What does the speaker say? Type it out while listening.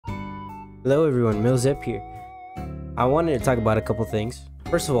Hello everyone, Milzep here. I wanted to talk about a couple things.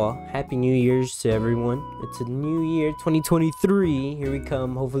 First of all, Happy New Year's to everyone. It's a new year, 2023. Here we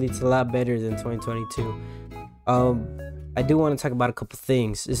come. Hopefully it's a lot better than 2022. I do want to talk about a couple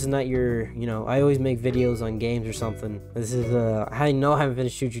things. This is not your, I always make videos on games or something. This is, I know I haven't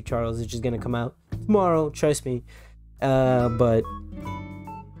finished Choo Choo Charles. It's just gonna come out tomorrow, trust me. But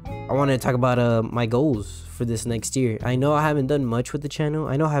I want to talk about my goals for this next year. I know I haven't done much with the channel.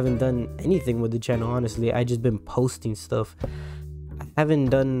 I know I haven't done anything with the channel, honestly. I just been posting stuff. I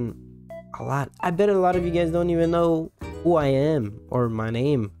haven't done a lot. I bet a lot of you guys don't even know who I am or my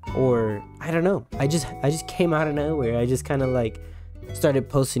name, or I don't know. I just came out of nowhere. I just kind of like started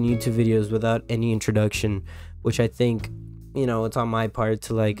posting YouTube videos without any introduction, which I think, it's on my part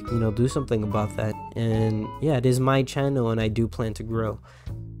to like, do something about that. And yeah, it is my channel and I do plan to grow.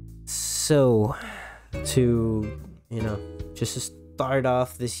 So to just to start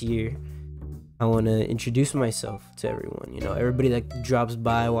off this year, I want to introduce myself to everyone. Everybody that drops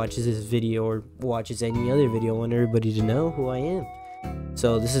by, watches this video or watches any other video, I want everybody to know who I am.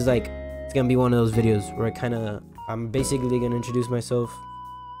 So this is like, it's gonna be one of those videos where I'm basically gonna introduce myself,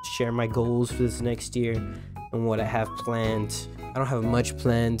 share my goals for this next year and what I have planned. I don't have much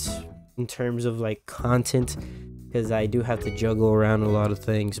planned in terms of like content, because I do have to juggle around a lot of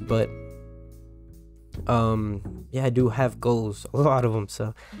things, but yeah, I do have goals, a lot of them,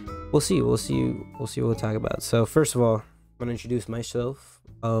 so we'll see what we'll talk about. So first of all, I'm gonna introduce myself.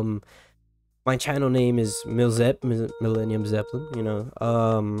 My channel name is Millennium Zeppelin.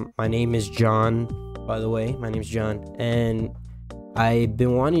 My name is John, by the way. My name's John, and I've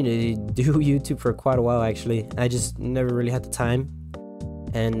been wanting to do YouTube for quite a while, actually. I just never really had the time.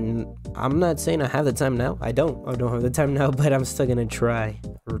 And I'm not saying I have the time now. I don't have the time now, but I'm still gonna try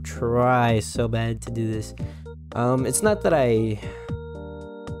so bad to do this. It's not that I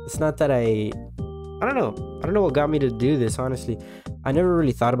don't know what got me to do this, honestly. I never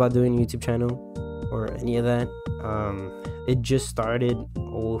really thought about doing a YouTube channel or any of that. It just started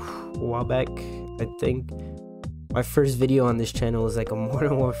a while back. I think my first video on this channel was like a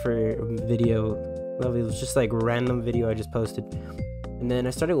Modern Warfare video. It was just like random video I just posted. And then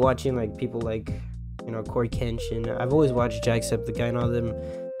I started watching like people like, Corey Kenshin. I've always watched Jacksepticeye and all them,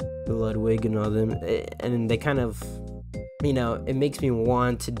 Ludwig and all them. And they kind of, it makes me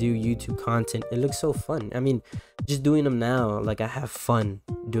want to do YouTube content. It looks so fun. I mean, just doing them now, like I have fun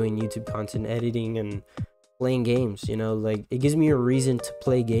doing YouTube content, editing and playing games, like it gives me a reason to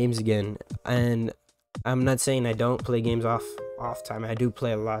play games again. And I'm not saying I don't play games off time. I do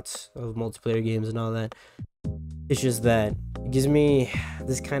play lots of multiplayer games and all that. It's just that it gives me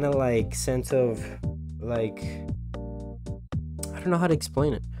this kind of like sense of like, I don't know how to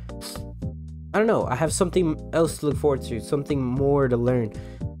explain it. I don't know. I have something else to look forward to, something more to learn.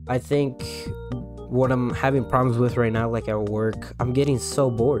 I think what I'm having problems with right now, like at work, I'm getting so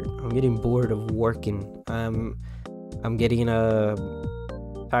bored. I'm getting bored of working. I'm getting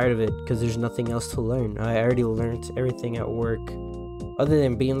tired of it because there's nothing else to learn. I already learned everything at work, other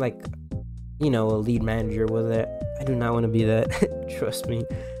than being like, a lead manager. I do not want to be that. Trust me.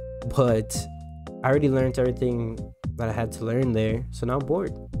 But I already learned everything that I had to learn there, so now I'm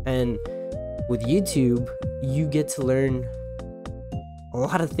bored. And with YouTube, you get to learn a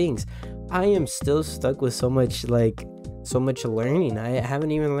lot of things. I am still stuck with so much learning. I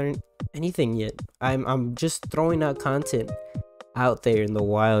haven't even learned anything yet. I'm just throwing out content out there in the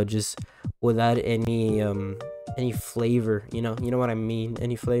wild, just without any flavor. You know what I mean?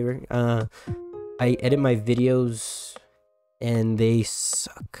 Any flavor. I edit my videos and they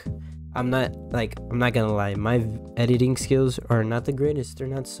suck. I'm not gonna lie, my editing skills are not the greatest. They're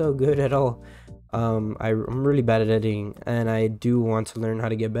not so good at all. I'm really bad at editing, and I do want to learn how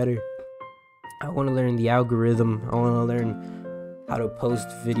to get better. I want to learn the algorithm. I want to learn how to post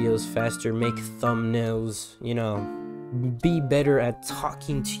videos faster, make thumbnails, be better at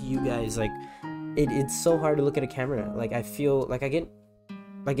talking to you guys. Like it's so hard to look at a camera. Like I feel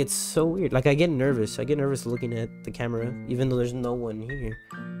like it's so weird. Like I get nervous looking at the camera, even though there's no one here,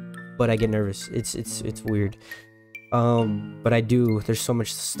 but I get nervous. It's weird. But I do. There's so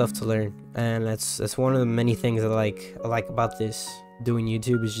much stuff to learn, and that's one of the many things I like about this doing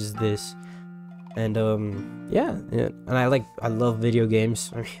YouTube, is just this. And yeah, and I love video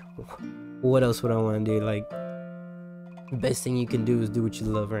games. I mean, what else would I want to do? Like, the best thing you can do is do what you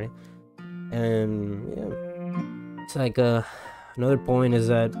love, right? And yeah, it's like another point is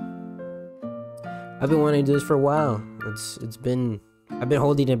that I've been wanting to do this for a while. I've been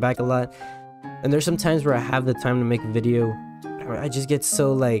holding it back a lot. And there's some times where I have the time to make a video, I just get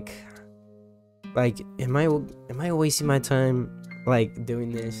so like am I wasting my time like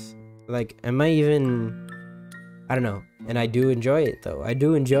doing this? Like, am I even, I don't know. And I do enjoy it though. I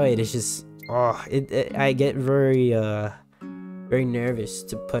do enjoy it. It's just, oh, I get very very nervous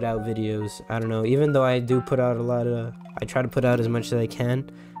to put out videos. I don't know, even though I do put out a lot of, I try to put out as much as I can,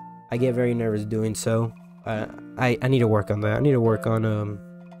 I get very nervous doing so. I need to work on that. I need to work on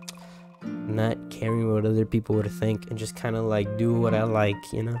not caring what other people would think and just kind of like do what I like,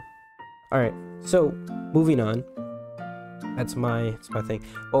 you know. All right, so moving on. That's my thing.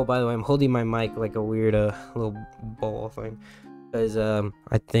 Oh, by the way, I'm holding my mic like a weird little ball thing, because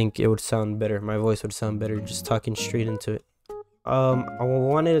I think it would sound better, my voice would sound better just talking straight into it. I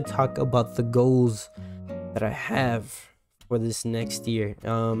wanted to talk about the goals that I have for this next year,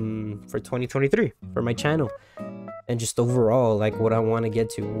 for 2023, for my channel, and just overall, like, what I want to get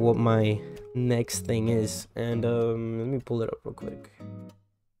to, what my next thing is. And let me pull it up real quick.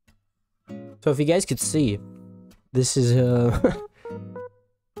 So if you guys could see, this is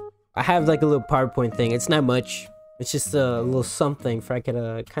I have like a little PowerPoint thing. It's not much, it's just a little something for I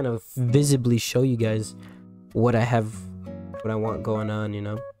could kind of visibly show you guys what I have, what I want going on, you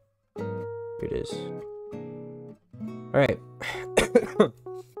know. Here it is. All right.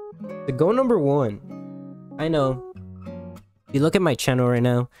 The goal number 1, I know, if you look at my channel right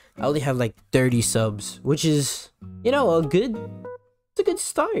now, I only have like 30 subs, which is, you know, it's a good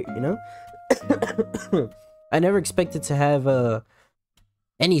start, you know. I never expected to have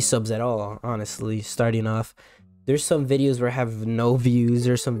any subs at all, honestly, starting off. There's some videos where I have no views,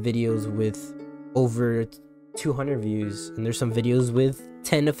 there's some videos with over 200 views, and there's some videos with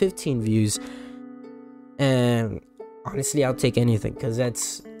 10 to 15 views. And honestly, I'll take anything, because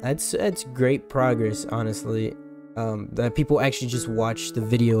that's great progress, honestly. That people actually just watch the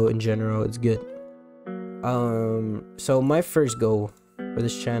video in general, it's good. So my first goal for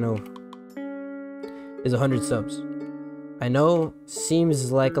this channel is 100 subs. I know,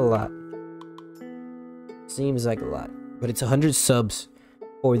 seems like a lot, but it's 100 subs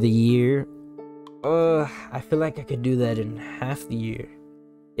for the year. I feel like I could do that in half the year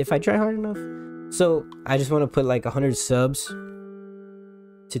if I try hard enough. So I just want to put like 100 subs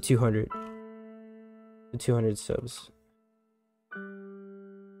to 200 subs.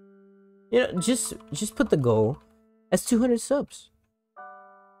 You know, just put the goal as 200 subs.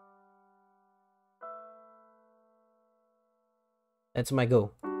 That's my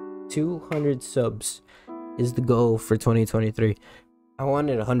goal. 200 subs is the goal for 2023. I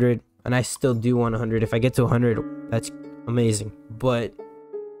wanted 100, and I still do want 100. If I get to 100, that's amazing. But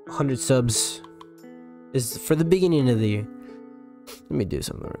 100 subs is for the beginning of the year. Let me do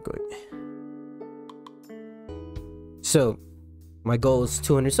something real quick. So my goal is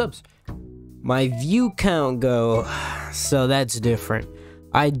 200 subs. My view count goal, so that's different.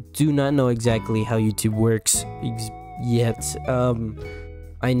 I do not know exactly how YouTube works yet.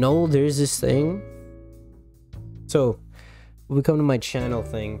 I know there's this thing. So when we come to my channel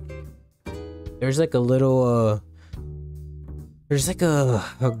thing, there's like a little there's like a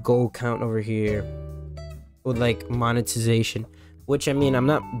goal count over here with like monetization, which, I mean, I'm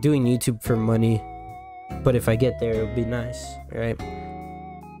not doing YouTube for money, but if I get there, it'll be nice, right?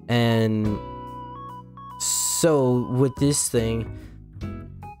 And so with this thing,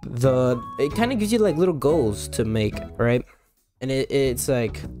 it kind of gives you like little goals to make, right? And it's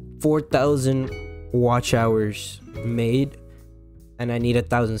like 4,000 watch hours made, and I need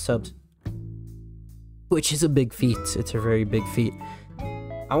 1,000 subs, which is a big feat. It's a very big feat.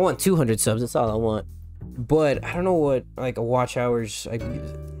 I want 200 subs, that's all I want. But I don't know what, like, watch hours, I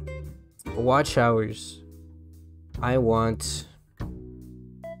want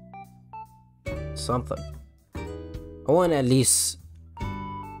something. I want at least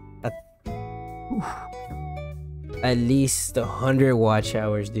 100 watch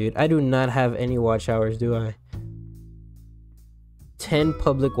hours, dude. I do not have any watch hours, do I? 10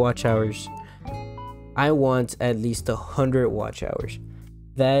 public watch hours. I want at least 100 watch hours.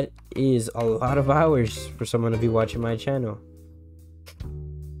 That is a lot of hours for someone to be watching my channel.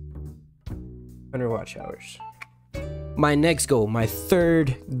 100 watch hours. My next goal, my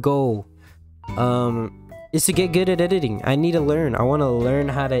third goal, is to get good at editing. I need to learn. I want to learn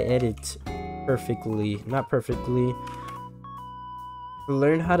how to edit perfectly. Not perfectly.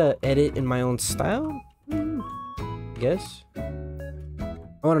 Learn how to edit in my own style, I guess.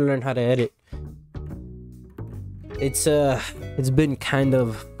 I want to learn how to edit. It's been kind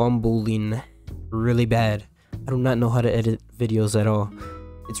of fumbling really bad. I do not know how to edit videos at all.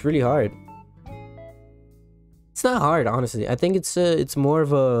 It's really hard. It's not hard, honestly. I think it's more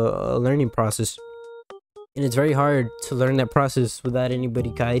of a learning process, and it's very hard to learn that process without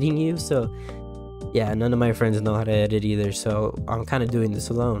anybody guiding you. So yeah, none of my friends know how to edit either, so I'm kind of doing this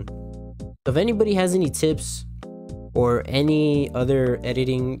alone. So if anybody has any tips or any other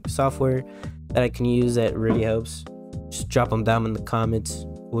editing software that I can use that really helps, just drop them down in the comments.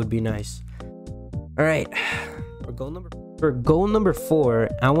 It would be nice. All right, for goal number 4,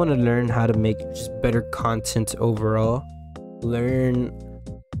 I want to learn how to make just better content overall. Learn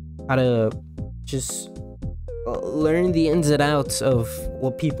how to just learn the ins and outs of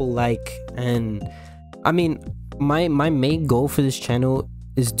what people like. And I mean, my main goal for this channel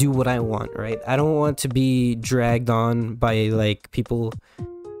is do what I want, right? I don't want to be dragged on by like people.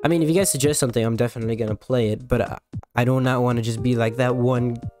 I mean, if you guys suggest something, I'm definitely gonna play it, but I do not want to just be like that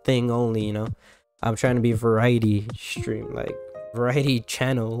one thing only, you know. I'm trying to be a variety stream, like variety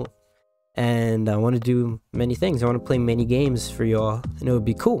channel, and I want to do many things. I want to play many games for y'all, and it would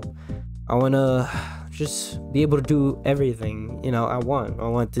be cool. I want to just be able to do everything, you know. I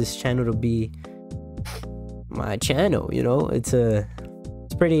want this channel to be my channel, you know. It's a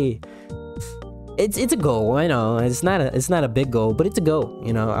goal. I know it's not a big goal, but it's a goal,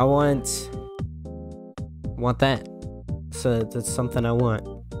 you know. I want that. So that's something I want.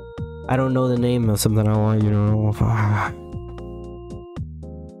 I don't know the name of something I want, you know.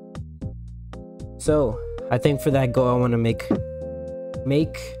 So I think for that goal, I want to make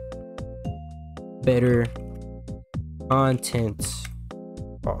better content.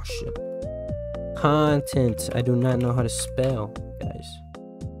 Oh shit. Content. I do not know how to spell, guys.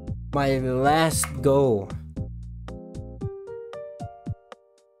 My last goal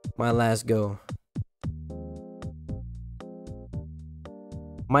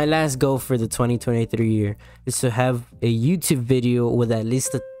for the 2023 year is to have a YouTube video with at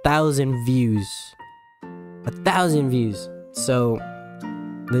least 1,000 views. 1,000 views. So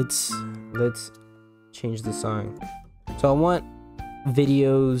let's change the song. So I want a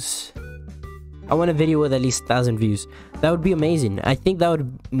video with at least 1,000 views. That would be amazing. I think that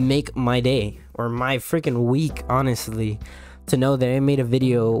would make my day or my freaking week, honestly, to know that I made a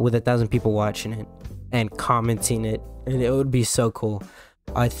video with 1,000 people watching it and commenting it, and it would be so cool.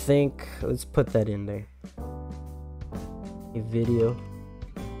 I think let's put that in there. A video.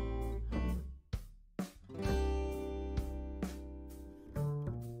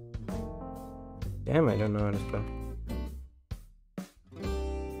 Damn, I don't know how to spell.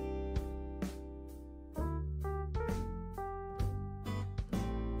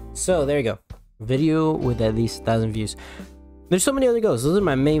 So there you go. Video with at least 1,000 views. There's so many other goals. Those are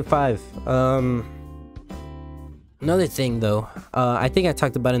my main 5. Another thing though, I think I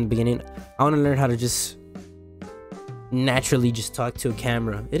talked about in the beginning, I want to learn how to just naturally just talk to a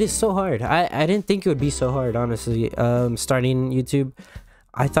camera. It is so hard. I didn't think it would be so hard, honestly. Starting YouTube,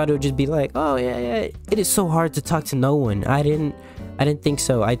 I thought it would just be like, oh yeah, it is so hard to talk to no one. I didn't think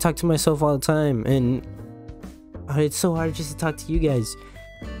so. I talk to myself all the time, and it's so hard just to talk to you guys.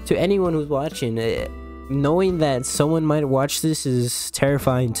 To anyone who's watching, knowing that someone might watch this is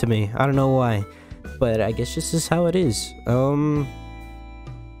terrifying to me. I don't know why, but I guess this is how it is. I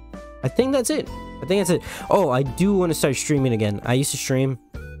think that's it. Oh, I do want to start streaming again. I used to stream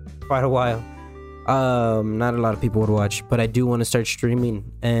quite a while. Not a lot of people would watch, but I do want to start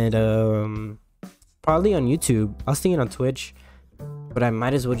streaming, and probably on YouTube. I was thinking on Twitch, but I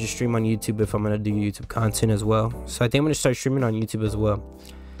might as well just stream on YouTube if I'm gonna do YouTube content as well. So I think I'm gonna start streaming on YouTube as well.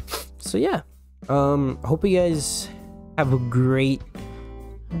 So yeah, hope you guys have a great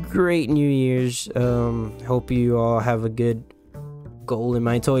New Year's. Hope you all have a good goal in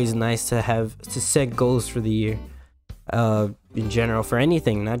mind. It's always nice to set goals for the year, in general, for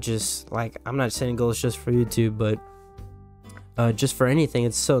anything, not just like, I'm not setting goals just for YouTube, but just for anything.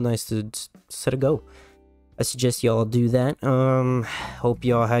 It's so nice to set a goal. I suggest y'all do that. Hope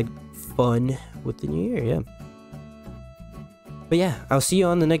y'all had fun with the new year. Yeah, but yeah, I'll see you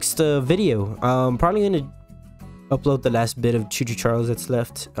on the next video. Probably gonna upload the last bit of Choo Choo Charles that's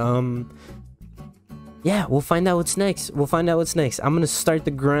left. Yeah, we'll find out what's next. I'm gonna start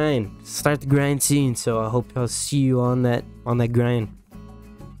the grind soon, so I hope I'll see you on that grind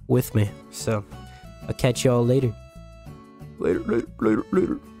with me. So I'll catch y'all later. Later.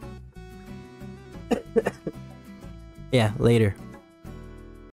 Yeah, later.